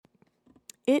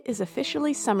It is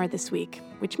officially summer this week,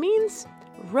 which means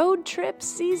road trip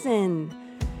season.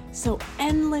 So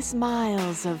endless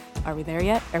miles of, are we there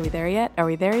yet? Are we there yet? Are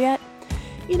we there yet?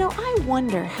 You know, I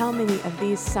wonder how many of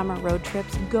these summer road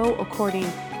trips go according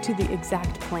to the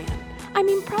exact plan. I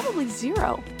mean, probably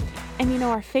zero. And you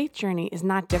know, our faith journey is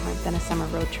not different than a summer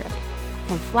road trip.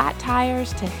 From flat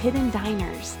tires to hidden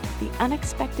diners, the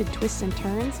unexpected twists and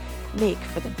turns make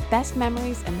for the best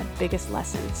memories and the biggest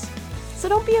lessons. So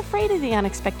don't be afraid of the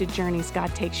unexpected journeys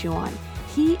God takes you on.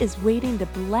 He is waiting to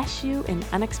bless you in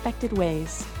unexpected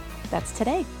ways. That's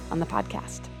today on the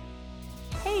podcast.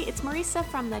 Hey, it's Marisa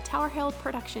from the Tower Hill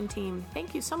production team.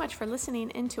 Thank you so much for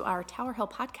listening into our Tower Hill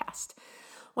podcast.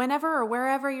 Whenever or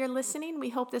wherever you're listening, we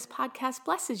hope this podcast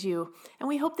blesses you, and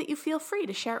we hope that you feel free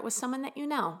to share it with someone that you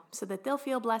know so that they'll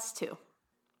feel blessed too.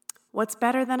 What's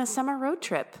better than a summer road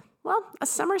trip? Well, a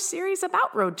summer series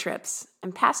about road trips.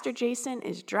 And Pastor Jason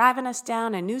is driving us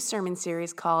down a new sermon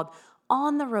series called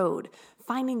On the Road,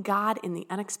 Finding God in the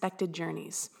Unexpected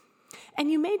Journeys. And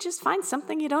you may just find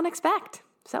something you don't expect.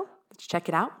 So let's check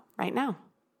it out right now.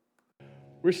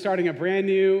 We're starting a brand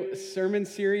new sermon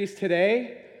series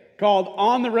today called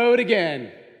On the Road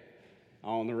Again.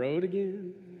 On the road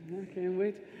again. I can't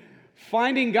wait.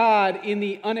 Finding God in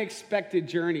the unexpected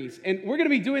journeys. And we're going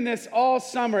to be doing this all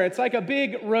summer. It's like a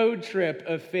big road trip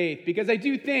of faith, because I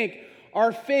do think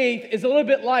our faith is a little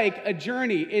bit like a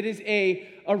journey. It is a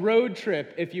road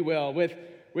trip, if you will,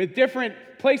 with different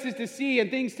places to see and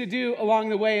things to do along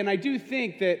the way. And I do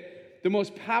think that the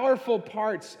most powerful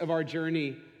parts of our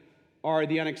journey are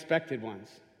the unexpected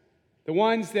ones. The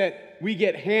ones that we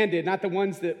get handed, not the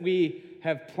ones that we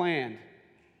have planned.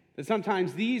 That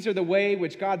sometimes these are the way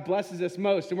which God blesses us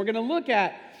most. And we're going to look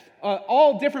at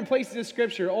all different places of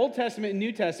Scripture, Old Testament and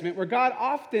New Testament, where God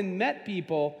often met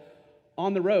people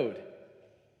on the road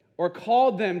or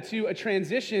called them to a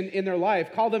transition in their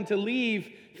life, called them to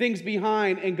leave things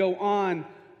behind and go on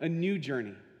a new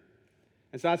journey.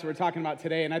 And so that's what we're talking about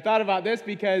today. And I thought about this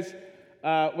because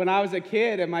when I was a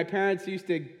kid and my parents used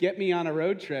to get me on a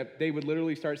road trip, they would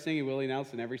literally start singing Willie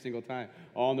Nelson every single time.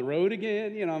 On the road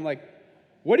again, you know, I'm like,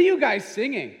 what are you guys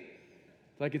singing?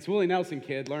 Like, it's Willie Nelson,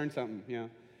 kid. Learn something, you know.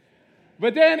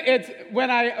 But then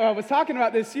when I was talking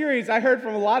about this series, I heard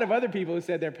from a lot of other people who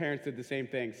said their parents did the same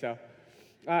thing. So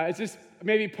it's just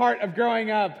maybe part of growing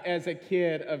up as a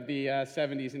kid of the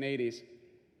 70s and 80s.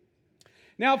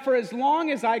 Now, for as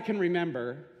long as I can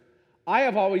remember, I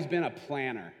have always been a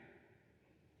planner.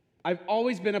 I've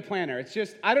always been a planner. It's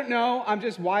just, I don't know, I'm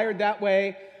just wired that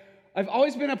way. I've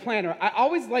always been a planner. I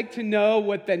always like to know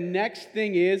what the next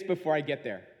thing is before I get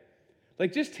there.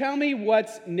 Like, just tell me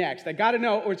what's next. I got to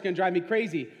know, or it's going to drive me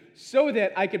crazy, so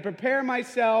that I can prepare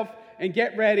myself and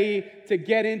get ready to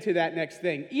get into that next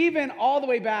thing. Even all the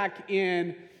way back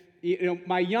in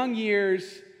my young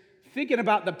years, thinking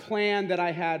about the plan that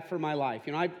I had for my life.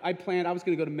 You know, I planned I was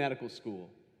going to go to medical school.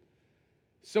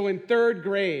 So in third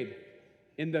grade,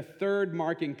 in the third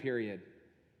marking period,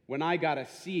 when I got a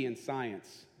C in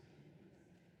science,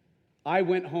 I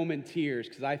went home in tears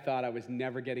because I thought I was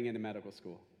never getting into medical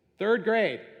school. Third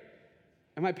grade.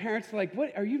 And my parents were like,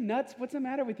 "What? Are you nuts? What's the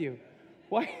matter with you?"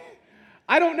 Why?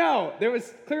 I don't know. There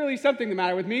was clearly something the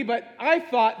matter with me, but I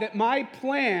thought that my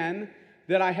plan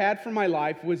that I had for my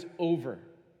life was over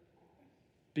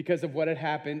because of what had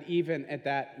happened even at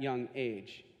that young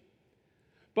age.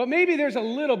 But maybe there's a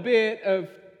little bit of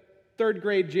third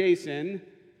grade Jason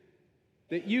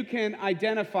that you can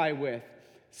identify with.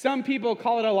 Some people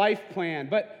call it a life plan,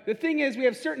 but the thing is, we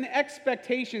have certain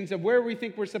expectations of where we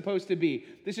think we're supposed to be.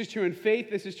 This is true in faith,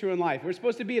 this is true in life. We're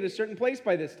supposed to be at a certain place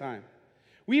by this time.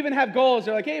 We even have goals.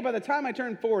 They're like, hey, by the time I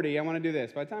turn 40, I want to do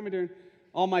this. By the time I turn,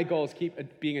 all my goals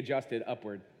keep being adjusted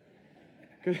upward.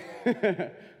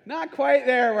 Not quite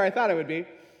there where I thought it would be.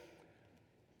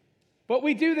 But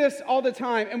we do this all the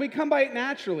time, and we come by it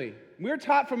naturally. We're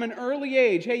taught from an early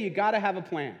age, hey, you got to have a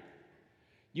plan.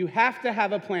 You have to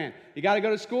have a plan. You got to go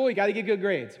to school. You got to get good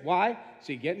grades. Why?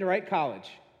 So you get into the right college.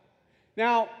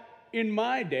 Now, in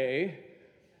my day,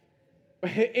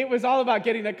 it was all about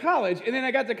getting to college. And then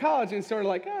I got to college and sort of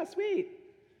like, oh, sweet.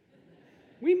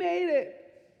 We made it.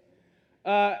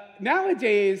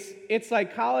 Nowadays, it's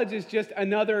like college is just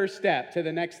another step to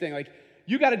the next thing. Like,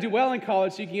 you got to do well in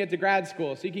college so you can get to grad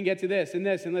school, so you can get to this and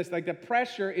this and this. Like, the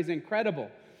pressure is incredible.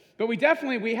 But we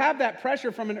have that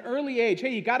pressure from an early age. Hey,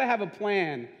 you got to have a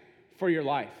plan for your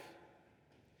life.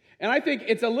 And I think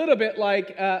it's a little bit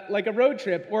like a road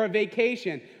trip or a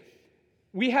vacation.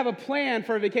 We have a plan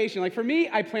for a vacation. Like for me,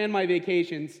 I plan my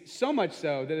vacations so much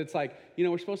so that it's like,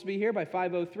 we're supposed to be here by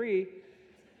 5:03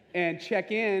 and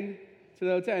check in to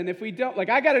the hotel. And if we don't, like,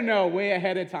 I got to know way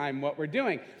ahead of time what we're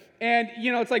doing. And,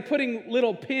 it's like putting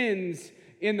little pins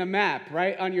in the map,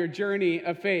 right, on your journey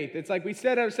of faith. It's like we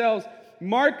set ourselves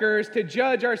markers to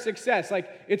judge our success. Like,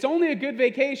 it's only a good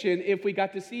vacation if we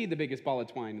got to see the biggest ball of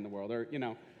twine in the world, or,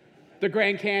 the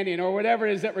Grand Canyon, or whatever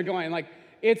it is that we're going. Like,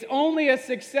 it's only a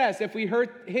success if we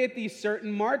hit these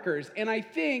certain markers. And I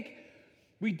think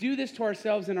we do this to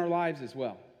ourselves in our lives as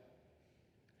well.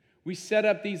 We set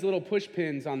up these little push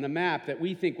pins on the map that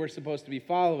we think we're supposed to be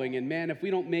following. And man, if we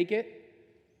don't make it,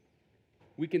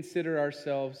 we consider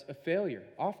ourselves a failure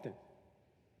often.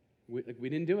 We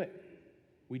didn't do it.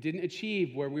 We didn't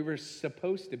achieve where we were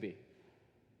supposed to be.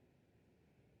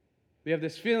 We have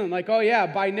this feeling like, oh yeah,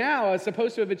 by now I was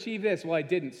supposed to have achieved this. Well, I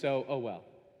didn't, so oh well.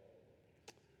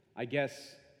 I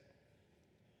guess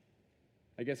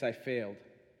I failed.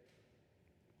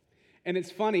 And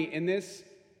it's funny, in this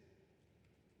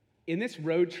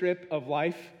road trip of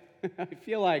life, I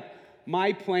feel like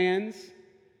my plans,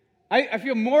 I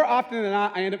feel more often than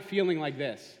not, I end up feeling like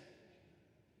this.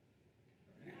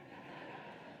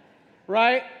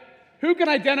 Right? Who can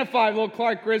identify little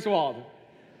Clark Griswold?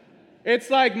 It's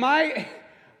like my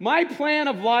plan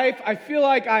of life, I feel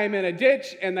like I am in a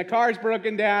ditch and the car's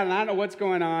broken down and I don't know what's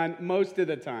going on most of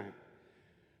the time.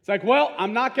 It's like, well,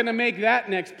 I'm not going to make that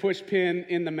next push pin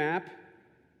in the map.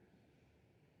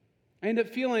 I end up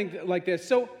feeling like this.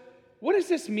 So what does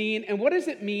this mean, and what does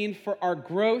it mean for our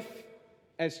growth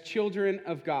as children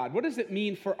of God? What does it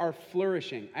mean for our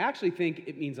flourishing? I actually think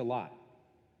it means a lot.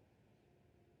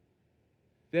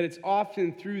 That it's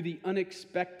often through the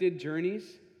unexpected journeys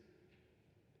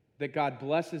that God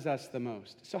blesses us the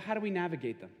most. So how do we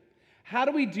navigate them? How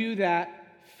do we do that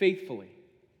faithfully?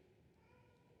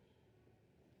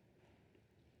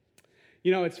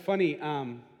 It's funny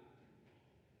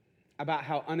about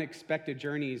how unexpected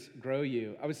journeys grow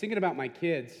you. I was thinking about my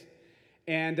kids,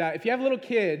 and if you have little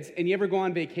kids and you ever go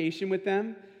on vacation with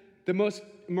them, the most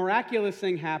miraculous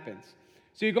thing happens.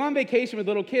 So you go on vacation with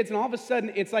little kids, and all of a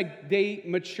sudden, it's like they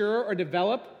mature or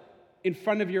develop in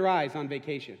front of your eyes on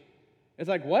vacation. It's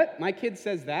like, what? My kid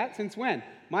says that? Since when?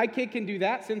 My kid can do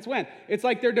that? Since when? It's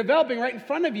like they're developing right in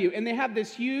front of you, and they have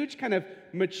this huge kind of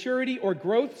maturity or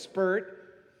growth spurt,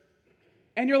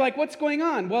 and you're like, what's going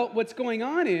on? Well, what's going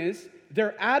on is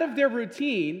they're out of their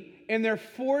routine, and they're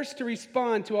forced to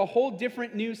respond to a whole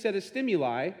different new set of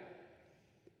stimuli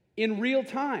in real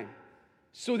time.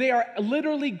 So they are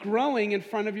literally growing in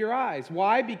front of your eyes.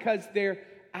 Why? Because they're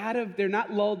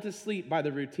not lulled to sleep by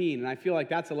the routine. And I feel like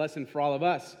that's a lesson for all of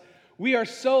us. We are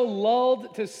so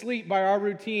lulled to sleep by our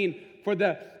routine for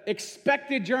the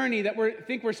expected journey that we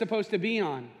think we're supposed to be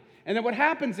on. And then what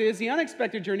happens is the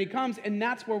unexpected journey comes, and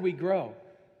that's where we grow.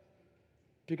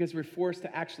 Because we're forced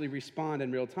to actually respond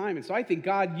in real time. And so I think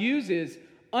God uses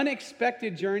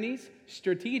unexpected journeys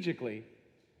strategically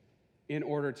in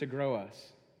order to grow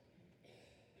us.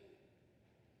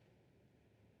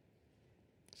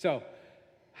 So,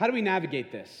 how do we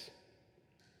navigate this?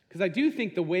 Because I do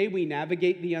think the way we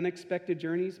navigate the unexpected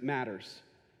journeys matters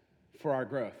for our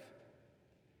growth.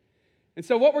 And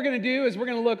so what we're going to do is we're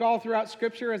going to look all throughout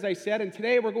Scripture, as I said, and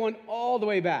today we're going all the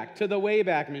way back to the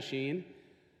Wayback Machine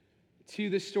to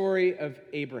the story of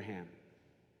Abraham.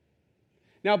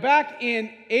 Now, back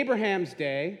in Abraham's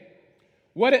day,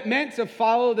 what it meant to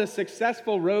follow the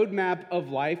successful roadmap of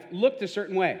life looked a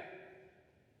certain way.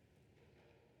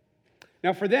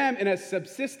 Now, for them, in a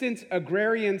subsistence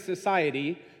agrarian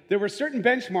society, there were certain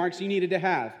benchmarks you needed to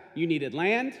have. You needed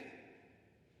land,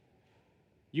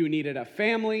 you needed a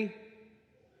family,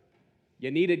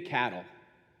 you needed cattle.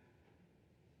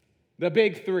 The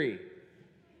big three.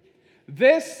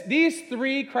 These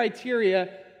three criteria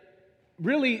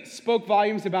really spoke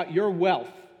volumes about your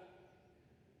wealth.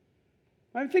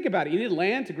 I mean, think about it. You needed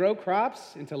land to grow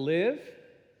crops and to live,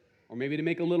 or maybe to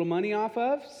make a little money off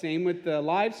of. Same with the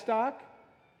livestock.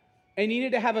 And you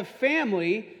needed to have a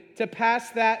family to pass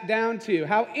that down to.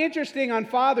 How interesting, on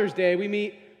Father's Day, we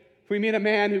meet a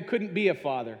man who couldn't be a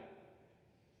father.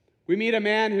 We meet a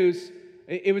man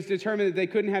it was determined that they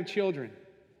couldn't have children,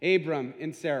 Abram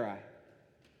and Sarai.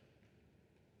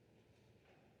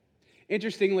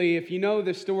 Interestingly, if you know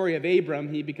the story of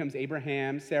Abram, he becomes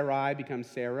Abraham, Sarai becomes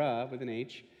Sarah with an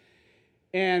H.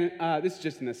 And this is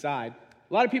just an aside.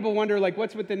 A lot of people wonder,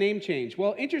 what's with the name change?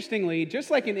 Well, interestingly,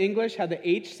 just like in English, how the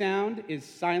H sound is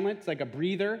silent, it's like a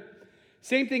breather.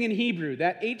 Same thing in Hebrew.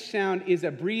 That H sound is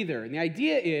a breather. And the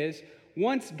idea is,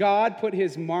 once God put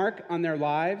his mark on their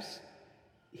lives,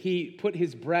 he put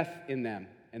his breath in them.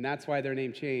 And that's why their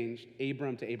name changed,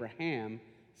 Abram to Abraham,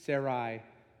 Sarai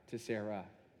to Sarah.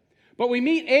 But we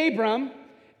meet Abram,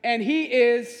 and he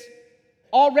is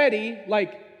already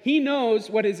he knows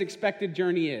what his expected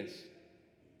journey is.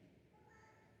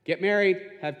 Get married,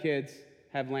 have kids,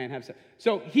 have land, have stuff.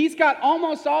 So he's got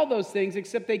almost all those things,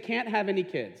 except they can't have any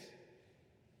kids.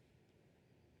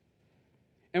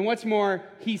 And what's more,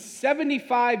 he's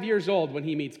 75 years old when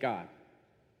he meets God.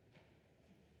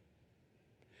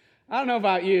 I don't know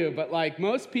about you, but like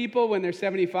most people when they're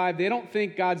 75, they don't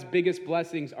think God's biggest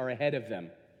blessings are ahead of them.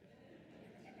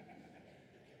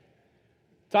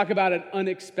 Talk about an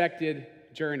unexpected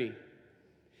journey.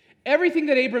 Everything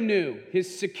that Abram knew,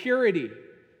 his security,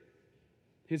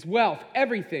 his wealth,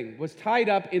 everything was tied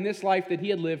up in this life that he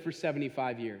had lived for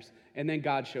 75 years. And then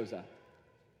God shows up.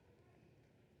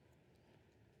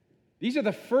 These are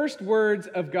the first words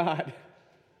of God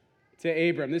to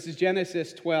Abram. This is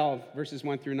Genesis 12, verses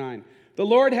 1 through 9. The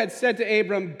Lord had said to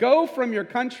Abram, "Go from your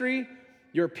country,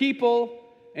 your people,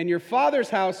 and your father's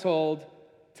household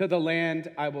to the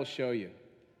land I will show you."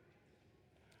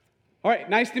 All right,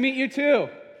 nice to meet you too.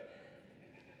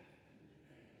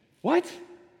 What?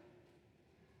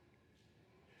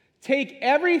 Take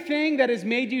everything that has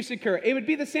made you secure. It would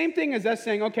be the same thing as us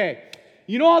saying, okay,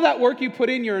 you know all that work you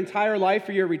put in your entire life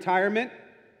for your retirement?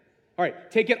 All right,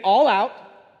 take it all out,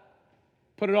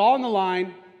 put it all on the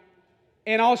line,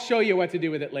 and I'll show you what to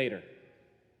do with it later.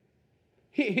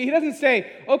 He doesn't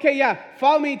say, okay, yeah,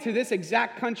 follow me to this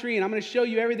exact country, and I'm going to show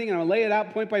you everything, and I'll lay it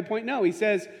out point by point. No, he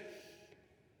says,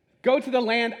 go to the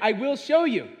land I will show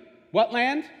you. What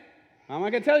land? I'm not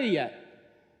going to tell you yet.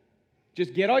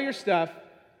 Just get all your stuff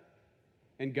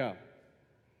and go.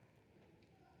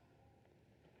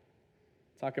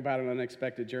 Talk about an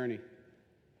unexpected journey.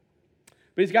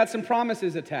 But he's got some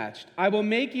promises attached. I will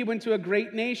make you into a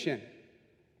great nation.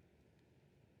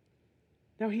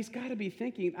 Now, he's got to be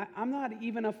thinking, I'm not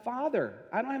even a father.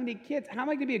 I don't have any kids. How am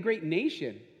I going to be a great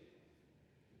nation?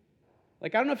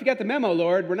 Like, I don't know if you got the memo,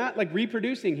 Lord. We're not, like,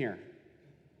 reproducing here.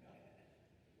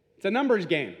 It's a numbers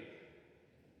game.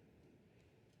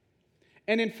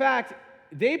 And in fact,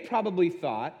 they probably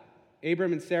thought,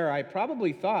 Abram and Sarai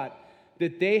probably thought,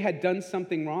 that they had done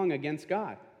something wrong against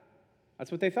God.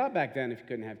 That's what they thought back then if you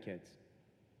couldn't have kids.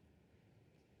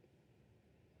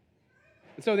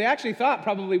 And so they actually thought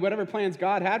probably whatever plans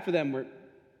God had for them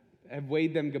have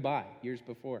weighed them goodbye years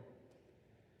before.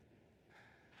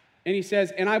 And he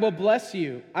says, and I will bless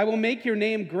you. I will make your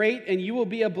name great, and you will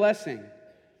be a blessing.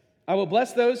 I will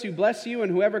bless those who bless you,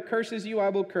 and whoever curses you, I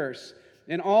will curse.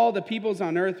 And all the peoples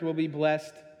on earth will be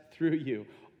blessed through you.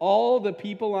 All the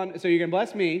people on... So you're going to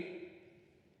bless me,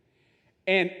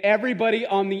 and everybody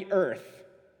on the earth.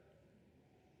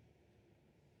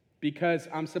 Because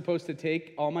I'm supposed to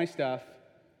take all my stuff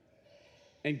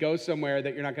and go somewhere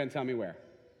that you're not going to tell me where.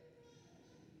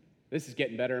 This is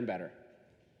getting better and better.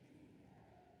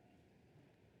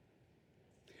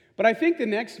 But I think the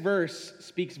next verse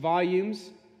speaks volumes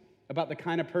about the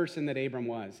kind of person that Abram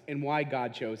was and why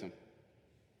God chose him.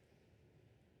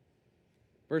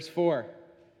 Verse 4,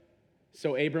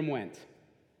 so Abram went.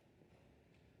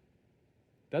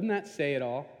 Doesn't that say it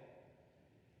all?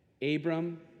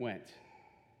 Abram went.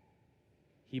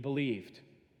 He believed.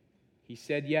 He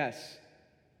said yes.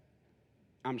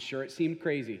 I'm sure it seemed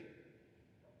crazy.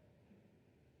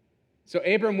 So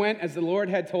Abram went as the Lord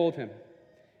had told him,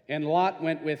 and Lot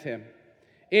went with him.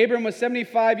 Abram was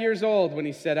 75 years old when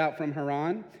he set out from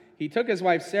Haran. He took his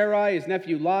wife Sarai, his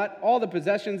nephew Lot, all the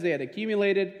possessions they had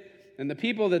accumulated, and the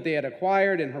people that they had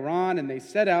acquired in Haran, and they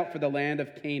set out for the land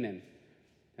of Canaan.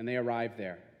 And they arrived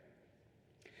there.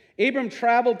 Abram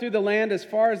traveled through the land as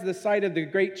far as the site of the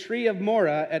great tree of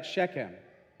Moreh at Shechem.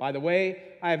 By the way,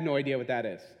 I have no idea what that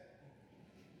is.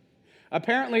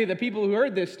 Apparently, the people who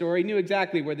heard this story knew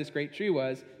exactly where this great tree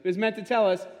was. It was meant to tell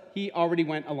us he already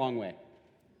went a long way.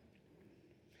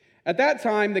 At that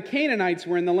time, the Canaanites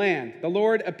were in the land. The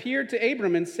Lord appeared to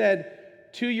Abram and said,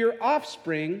 to your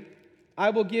offspring, I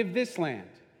will give this land.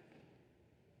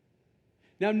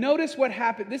 Now, notice what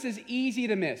happened. This is easy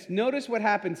to miss. Notice what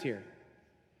happens here.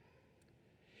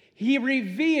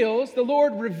 The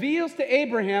Lord reveals to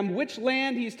Abraham which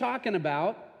land he's talking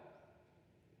about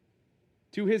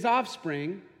to his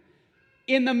offspring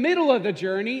in the middle of the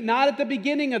journey, not at the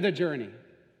beginning of the journey.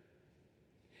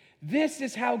 This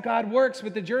is how God works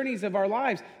with the journeys of our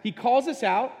lives. He calls us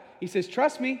out. He says,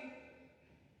 trust me.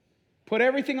 Put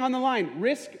everything on the line.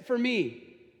 Risk for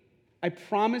me. I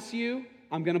promise you,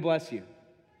 I'm going to bless you.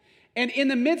 And in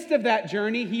the midst of that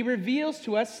journey, he reveals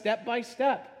to us step by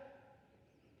step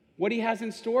what he has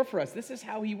in store for us. This is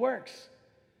how he works.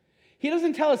 He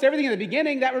doesn't tell us everything in the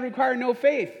beginning. That would require no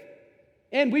faith.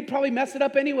 And we'd probably mess it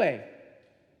up anyway.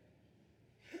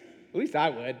 At least I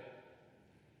would,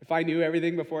 if I knew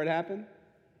everything before it happened.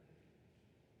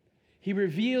 He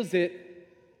reveals it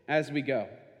as we go.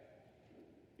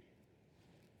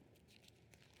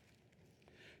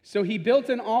 So he built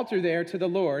an altar there to the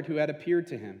Lord who had appeared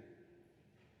to him.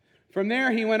 From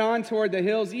there he went on toward the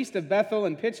hills east of Bethel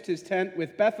and pitched his tent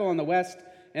with Bethel on the west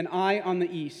and Ai on the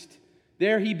east.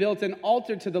 There he built an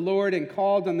altar to the Lord and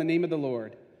called on the name of the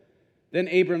Lord. Then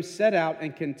Abram set out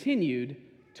and continued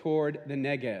toward the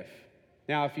Negev.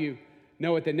 Now, if you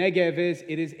know what the Negev is,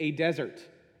 it is a desert.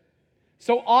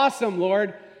 So awesome,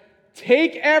 Lord.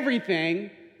 Take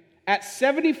everything at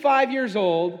 75 years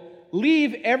old,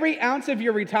 leave every ounce of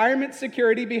your retirement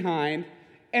security behind,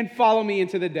 and follow me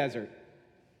into the desert.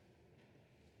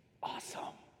 Awesome.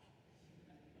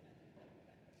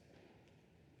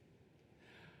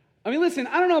 I mean, listen,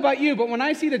 I don't know about you, but when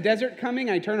I see the desert coming,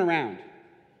 I turn around.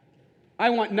 I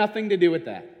want nothing to do with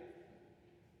that.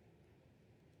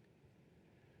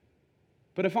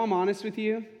 But if I'm honest with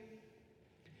you,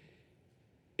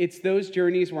 it's those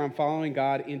journeys where I'm following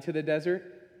God into the desert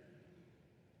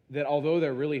that although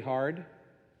they're really hard,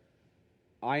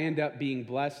 I end up being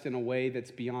blessed in a way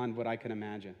that's beyond what I can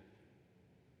imagine.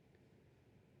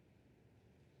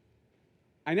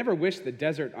 I never wish the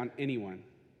desert on anyone.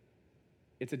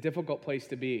 It's a difficult place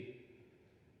to be.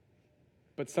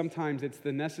 But sometimes it's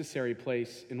the necessary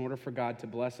place in order for God to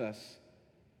bless us,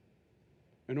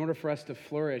 in order for us to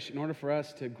flourish, in order for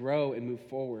us to grow and move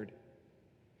forward.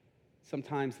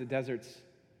 Sometimes the deserts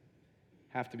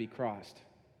have to be crossed.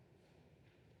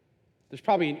 There's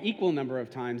probably an equal number of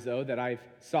times, though, that I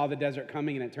saw the desert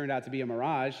coming and it turned out to be a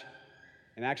mirage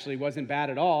and actually wasn't bad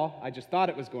at all. I just thought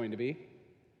it was going to be.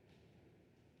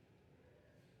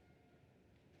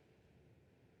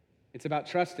 It's about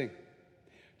trusting.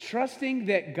 Trusting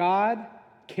that God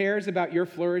cares about your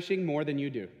flourishing more than you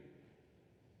do.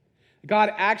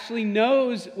 God actually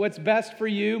knows what's best for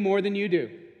you more than you do.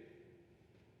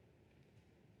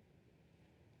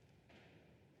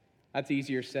 That's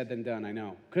easier said than done, I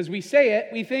know. Because we say it,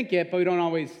 we think it, but we don't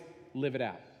always live it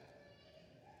out.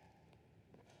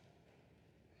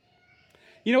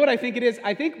 You know what I think it is?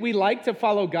 I think we like to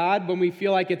follow God when we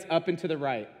feel like it's up and to the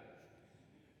right.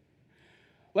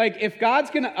 Like, if God's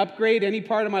going to upgrade any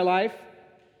part of my life,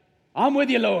 I'm with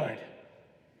you, Lord.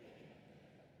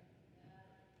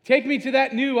 Take me to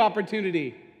that new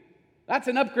opportunity. That's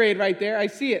an upgrade right there. I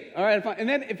see it. All right, fine. And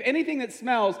then if anything that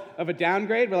smells of a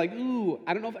downgrade, we're like, ooh,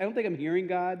 I don't think I'm hearing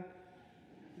God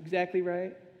exactly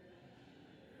right.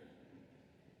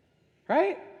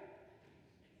 Right?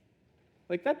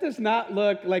 Like, that does not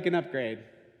look like an upgrade.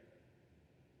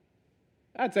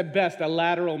 That's at best a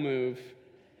lateral move.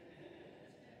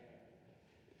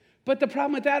 But the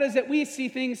problem with that is that we see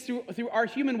things through our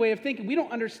human way of thinking. We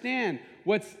don't understand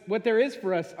what there is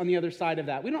for us on the other side of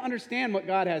that. We don't understand what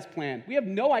God has planned. We have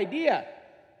no idea.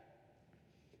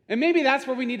 And maybe that's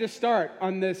where we need to start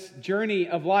on this journey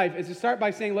of life, is to start by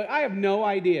saying, look, I have no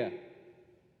idea.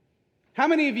 How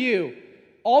many of you,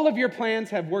 all of your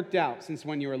plans have worked out since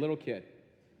when you were a little kid?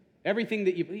 Everything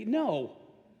that you, no.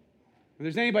 If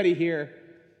there's anybody here,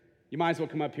 you might as well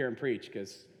come up here and preach,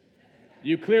 because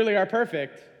you clearly are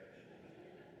perfect.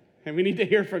 And we need to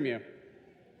hear from you.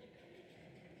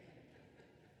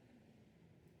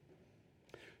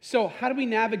 So, how do we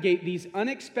navigate these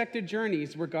unexpected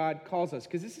journeys where God calls us?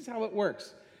 Because this is how it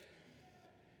works.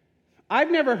 I've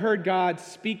never heard God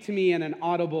speak to me in an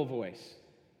audible voice.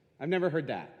 I've never heard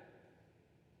that.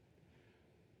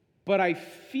 But I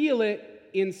feel it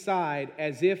inside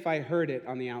as if I heard it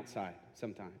on the outside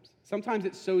sometimes. Sometimes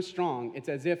it's so strong, it's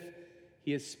as if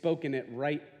He has spoken it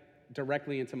right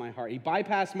directly into my heart. He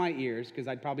bypassed my ears, because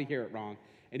I'd probably hear it wrong,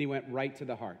 and He went right to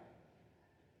the heart.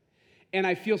 And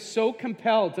I feel so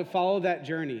compelled to follow that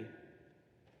journey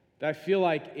that I feel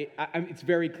like it's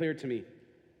very clear to me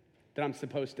that I'm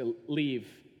supposed to leave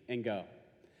and go.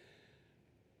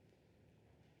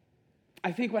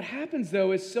 I think what happens,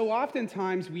 though, is so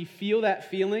oftentimes we feel that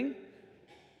feeling,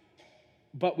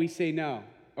 but we say no.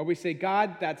 Or we say,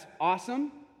 God, that's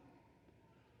awesome.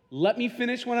 Let me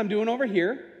finish what I'm doing over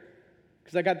here,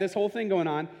 because I got this whole thing going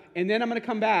on, and then I'm going to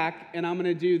come back and I'm going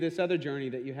to do this other journey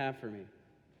that you have for me.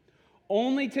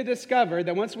 Only to discover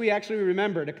that once we actually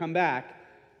remember to come back,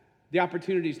 the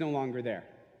opportunity is no longer there.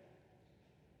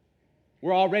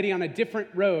 We're already on a different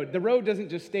road. The road doesn't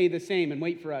just stay the same and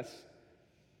wait for us.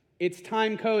 It's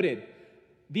time-coded.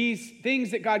 These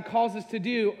things that God calls us to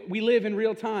do, we live in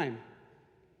real time.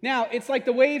 Now, it's like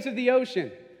the waves of the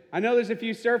ocean. I know there's a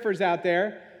few surfers out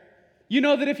there. You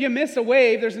know that if you miss a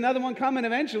wave, there's another one coming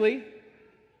eventually.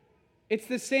 It's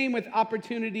the same with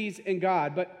opportunities in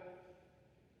God, but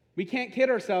we can't kid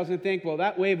ourselves and think, well,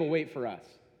 that wave will wait for us.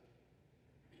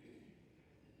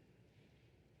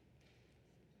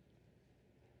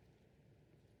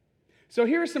 So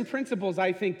here are some principles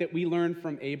I think that we learn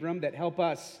from Abram that help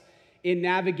us in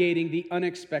navigating the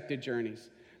unexpected journeys.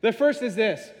 The first is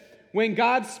this: when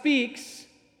God speaks,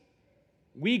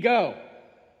 we go.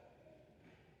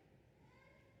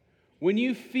 When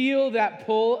you feel that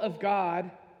pull of God,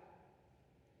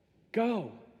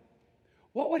 go.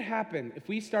 What would happen if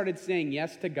we started saying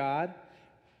yes to God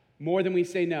more than we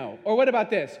say no? Or what about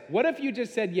this? What if you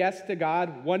just said yes to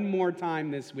God one more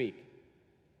time this week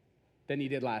than you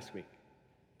did last week?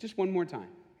 Just one more time.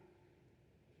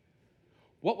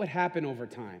 What would happen over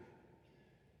time?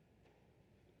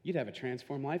 You'd have a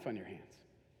transformed life on your hands.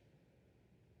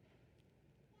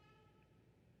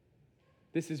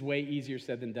 This is way easier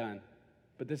said than done,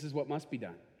 but this is what must be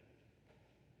done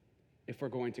if we're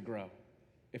going to grow,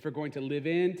 if we're going to live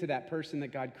into that person that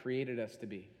God created us to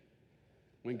be.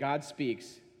 When God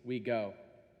speaks, we go.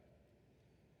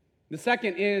 The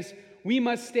second is we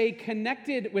must stay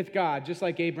connected with God, just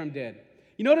like Abram did.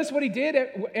 You notice what he did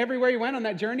everywhere he went on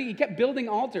that journey? He kept building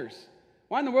altars.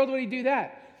 Why in the world would he do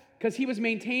that? Because he was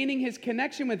maintaining his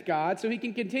connection with God so he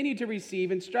can continue to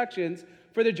receive instructions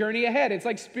for the journey ahead. It's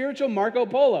like spiritual Marco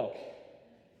Polo.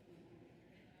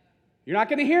 You're not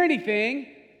going to hear anything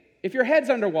if your head's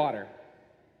underwater.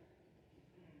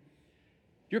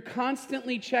 You're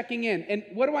constantly checking in. And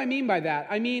what do I mean by that?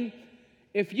 I mean,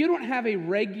 if you don't have a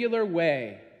regular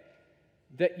way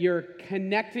that you're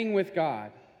connecting with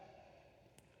God,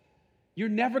 you're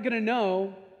never going to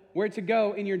know where to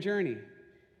go in your journey.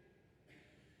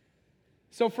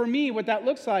 So for me, what that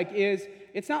looks like is,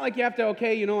 it's not like you have to,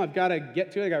 I've got to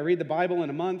get to it. I got to read the Bible in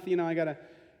a month.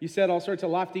 You set all sorts of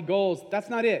lofty goals. That's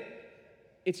not it.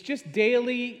 It's just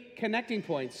daily connecting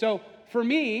points. So for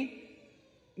me,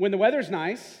 when the weather's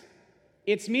nice,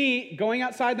 it's me going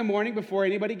outside in the morning before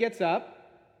anybody gets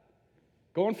up,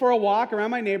 going for a walk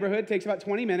around my neighborhood. It takes about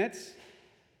 20 minutes.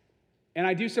 And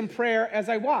I do some prayer as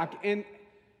I walk. And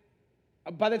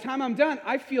by the time I'm done,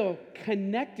 I feel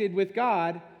connected with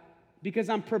God because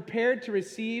I'm prepared to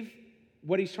receive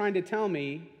what he's trying to tell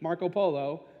me, Marco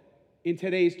Polo, in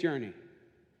today's journey.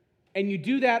 And you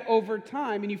do that over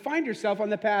time, and you find yourself on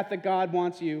the path that God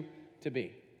wants you to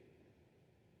be.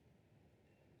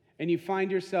 And you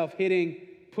find yourself hitting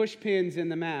push pins in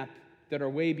the map that are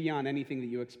way beyond anything that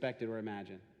you expected or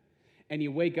imagined. And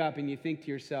you wake up and you think to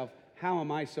yourself, how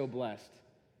am I so blessed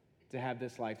to have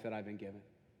this life that I've been given?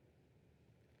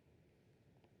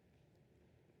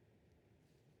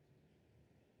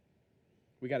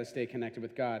 We got to stay connected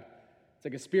with God. It's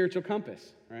like a spiritual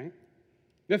compass, right?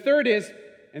 The third is,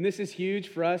 and this is huge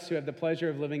for us who have the pleasure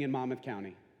of living in Monmouth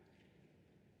County,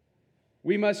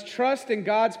 we must trust in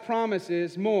God's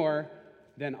promises more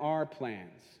than our plans.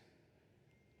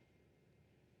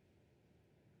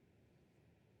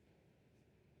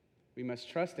 We must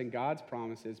trust in God's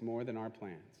promises more than our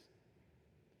plans.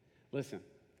 Listen,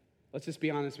 let's just be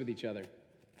honest with each other.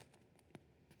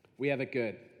 We have it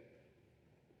good.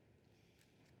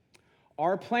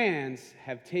 Our plans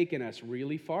have taken us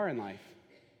really far in life.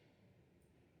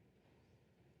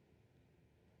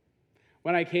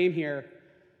 When I came here,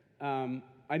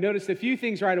 I noticed a few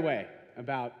things right away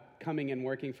about coming and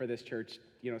working for this church,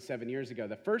 7 years ago.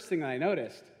 The first thing that I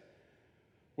noticed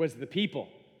was the people.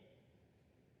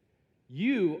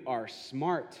 You are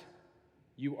smart.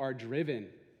 You are driven.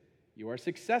 You are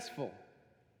successful.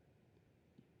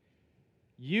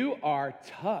 You are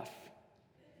tough.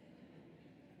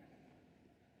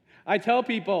 I tell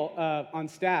people on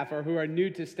staff or who are new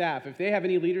to staff, if they have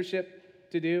any leadership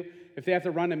to do, if they have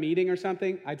to run a meeting or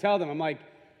something, I tell them, I'm like,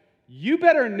 you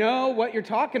better know what you're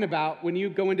talking about when you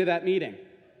go into that meeting.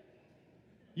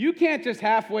 You can't just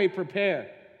halfway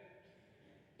prepare.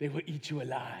 They will eat you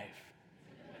alive.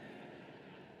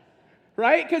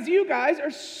 Right? Because you guys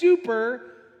are super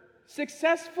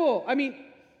successful. I mean,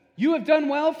 you have done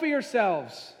well for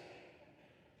yourselves.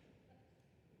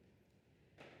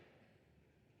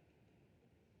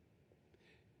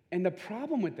 And the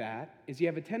problem with that is you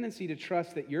have a tendency to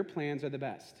trust that your plans are the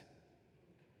best.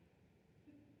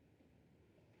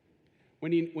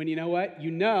 When you know what?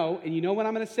 You know, and you know when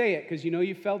I'm going to say it because you know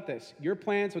you felt this. Your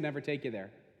plans will never take you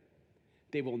there.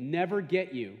 They will never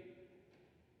get you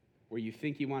where you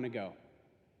think you want to go.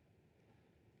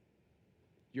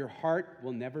 Your heart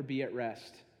will never be at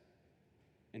rest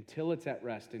until it's at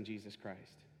rest in Jesus Christ.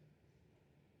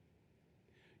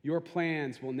 Your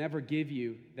plans will never give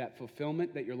you that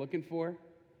fulfillment that you're looking for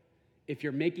if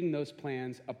you're making those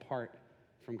plans apart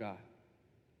from God.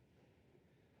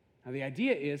 Now, the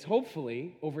idea is,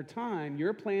 hopefully, over time,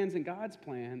 your plans and God's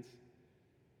plans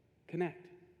connect.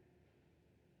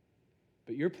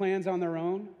 But your plans on their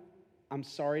own, I'm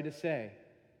sorry to say,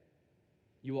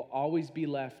 you will always be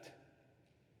left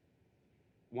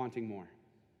wanting more.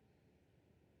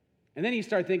 And then you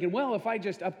start thinking, well, if I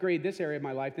just upgrade this area of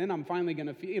my life, then I'm finally going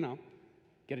to,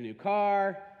 get a new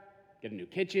car, get a new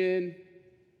kitchen,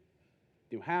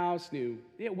 new house,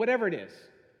 whatever it is.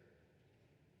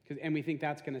 And we think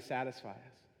that's going to satisfy us.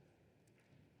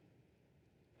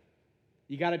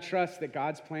 You got to trust that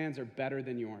God's plans are better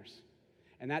than yours.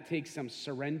 And that takes some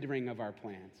surrendering of our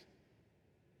plans.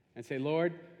 And say,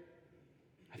 Lord,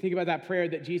 I think about that prayer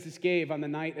that Jesus gave on the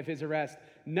night of his arrest.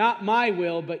 Not my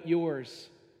will, but yours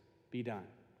be done.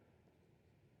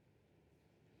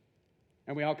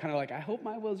 And we all kind of like, I hope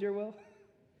my will's your will.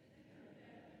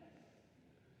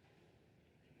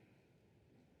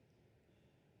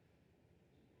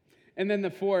 And then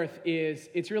the fourth is,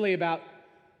 it's really about,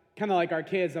 kind of like our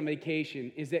kids on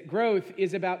vacation, is that growth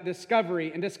is about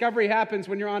discovery. And discovery happens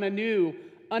when you're on a new,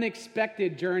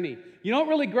 unexpected journey. You don't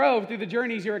really grow through the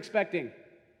journeys you're expecting.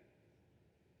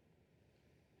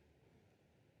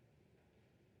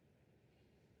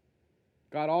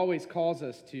 God always calls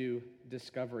us to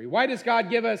discovery. Why does God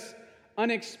give us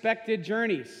unexpected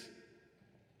journeys?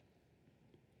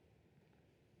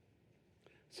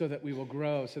 So that we will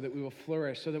grow, so that we will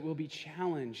flourish, so that we'll be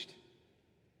challenged.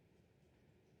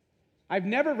 I've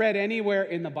never read anywhere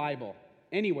in the Bible,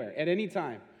 anywhere, at any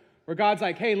time, where God's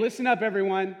like, hey, listen up,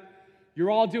 everyone. You're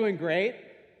all doing great.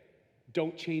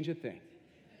 Don't change a thing.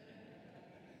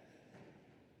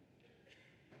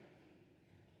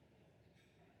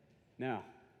 No.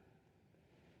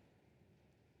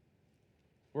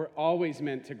 We're always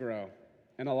meant to grow,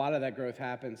 and a lot of that growth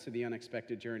happens through the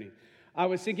unexpected journey. I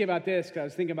was thinking about this because I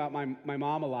was thinking about my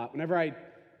mom a lot. Whenever I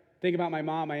think about my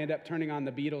mom, I end up turning on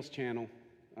the Beatles channel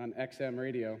on XM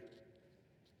radio.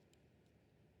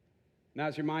 And I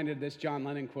was reminded of this John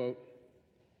Lennon quote,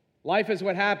 "Life is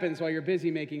what happens while you're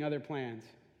busy making other plans."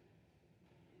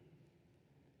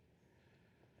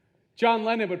 John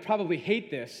Lennon would probably hate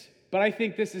this, but I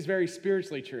think this is very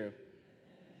spiritually true.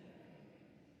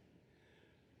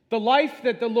 The life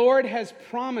that the Lord has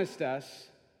promised us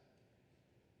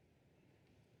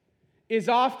is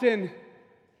often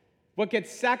what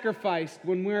gets sacrificed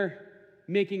when we're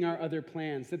making our other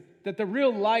plans. That the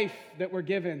real life that we're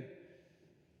given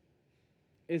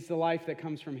is the life that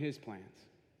comes from His plans.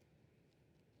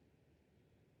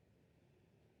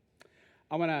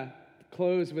 I want to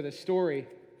close with a story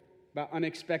about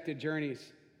unexpected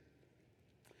journeys.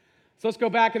 So let's go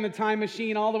back in the time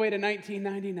machine all the way to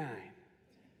 1999.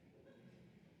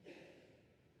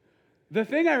 The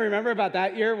thing I remember about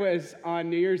that year was on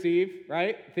New Year's Eve,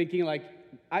 right? Thinking like,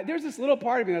 there's this little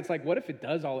part of me that's like, what if it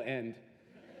does all end?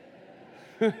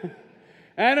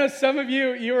 I know some of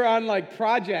you were on like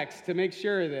projects to make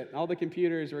sure that all the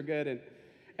computers were good.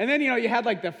 And then, you had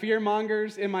like the fear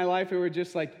mongers in my life who were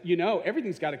just like,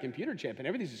 everything's got a computer chip and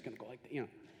everything's just going to go like that,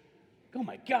 Oh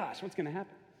my gosh, what's going to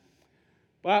happen?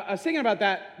 Well, I was thinking about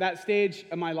that stage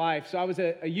of my life. So I was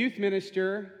a youth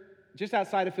minister just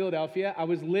outside of Philadelphia. I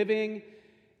was living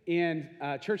in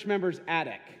a church member's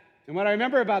attic. And what I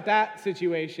remember about that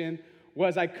situation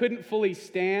was I couldn't fully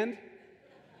stand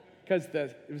because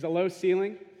it was a low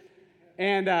ceiling.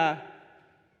 And but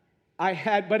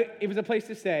it was a place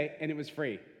to stay, and it was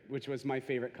free, which was my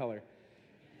favorite color.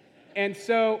 And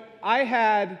so I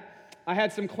had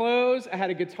some clothes, I had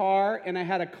a guitar, and I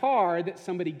had a car that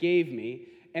somebody gave me,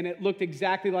 and it looked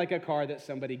exactly like a car that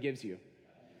somebody gives you.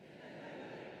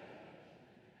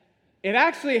 It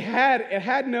actually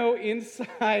had no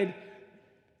inside,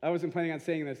 I wasn't planning on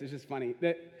saying this, it's just funny,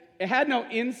 that it had no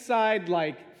inside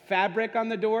like fabric on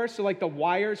the door, so like the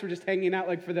wires were just hanging out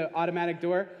like for the automatic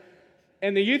door.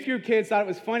 And the youth group kids thought it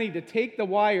was funny to take the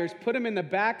wires, put them in the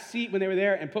back seat when they were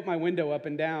there, and put my window up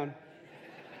and down.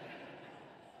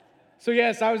 So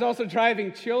yes, I was also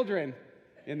driving children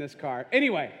in this car.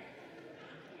 Anyway,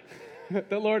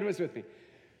 the Lord was with me.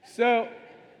 So,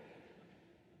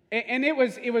 and it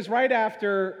was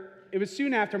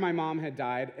soon after my mom had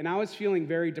died, and I was feeling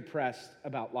very depressed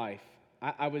about life.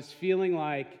 I was feeling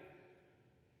like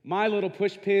my little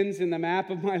push pins in the map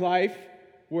of my life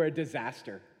were a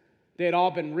disaster. They had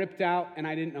all been ripped out, and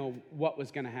I didn't know what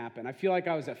was going to happen. I feel like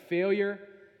I was a failure.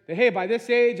 That, hey, by this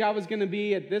age, I was going to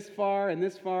be at this far,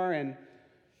 and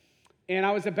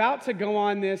I was about to go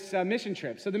on this mission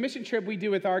trip. So the mission trip we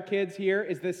do with our kids here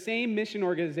is the same mission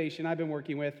organization I've been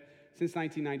working with since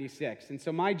 1996. And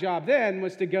so my job then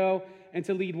was to go and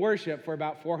to lead worship for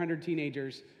about 400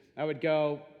 teenagers. I would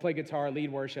go play guitar,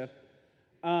 lead worship.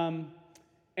 And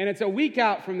it's a week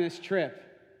out from this trip.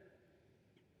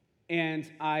 And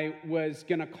I was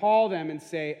going to call them and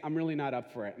say, I'm really not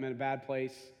up for it. I'm in a bad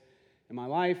place in my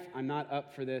life. I'm not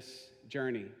up for this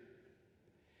journey.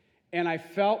 And I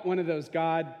felt one of those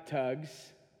God tugs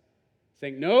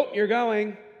saying, nope, you're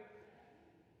going.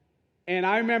 And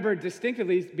I remember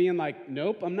distinctively being like,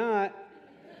 nope, I'm not.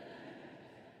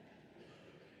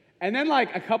 And then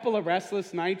like a couple of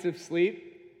restless nights of sleep,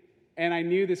 and I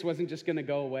knew this wasn't just going to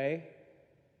go away,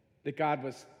 that God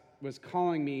was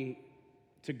calling me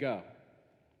to go.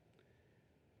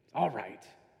 All right,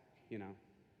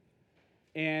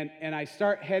 And I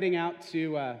start heading out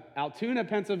to Altoona,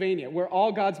 Pennsylvania, where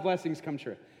all God's blessings come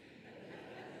true.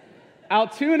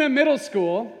 Altoona Middle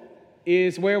School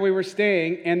is where we were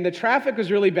staying, and the traffic was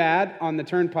really bad on the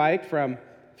turnpike from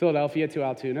Philadelphia to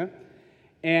Altoona,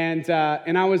 and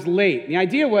I was late. The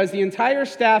idea was the entire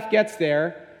staff gets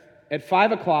there at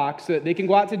 5 o'clock so that they can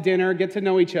go out to dinner, get to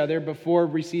know each other before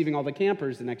receiving all the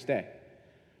campers the next day.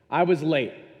 I was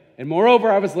late, and moreover,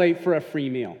 I was late for a free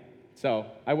meal, so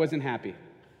I wasn't happy.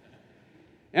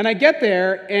 And I get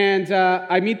there, and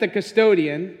I meet the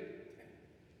custodian,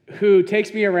 who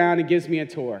takes me around and gives me a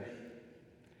tour.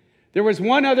 There was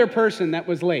one other person that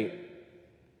was late.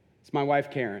 It's my wife,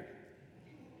 Karen.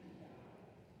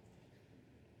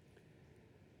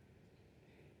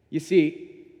 You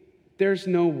see, there's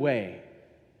no way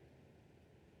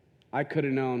I could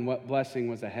have known what blessing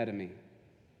was ahead of me,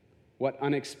 what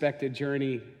unexpected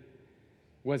journey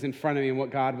was in front of me, and what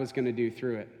God was going to do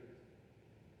through it.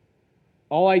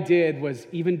 All I did was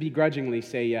even begrudgingly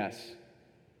say yes.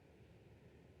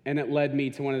 And it led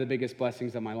me to one of the biggest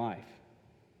blessings of my life.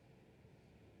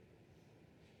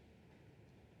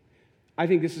 I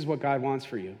think this is what God wants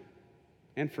for you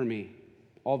and for me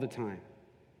all the time.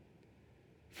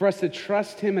 For us to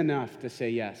trust Him enough to say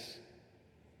yes.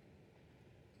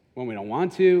 When we don't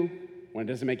want to, when it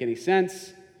doesn't make any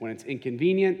sense, when it's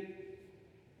inconvenient.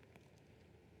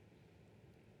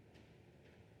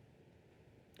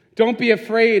 Don't be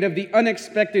afraid of the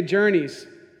unexpected journeys.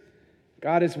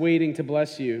 God is waiting to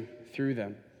bless you through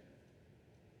them.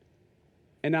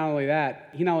 And not only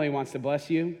that, He not only wants to bless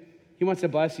you, He wants to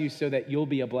bless you so that you'll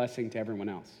be a blessing to everyone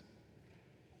else.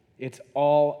 It's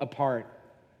all a part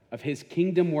of His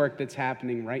kingdom work that's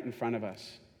happening right in front of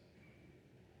us.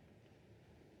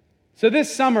 So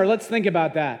this summer, let's think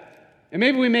about that. And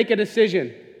maybe we make a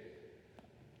decision.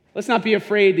 Let's not be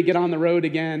afraid to get on the road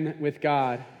again with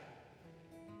God.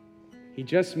 He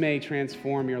just may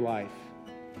transform your life.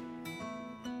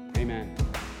 Amen.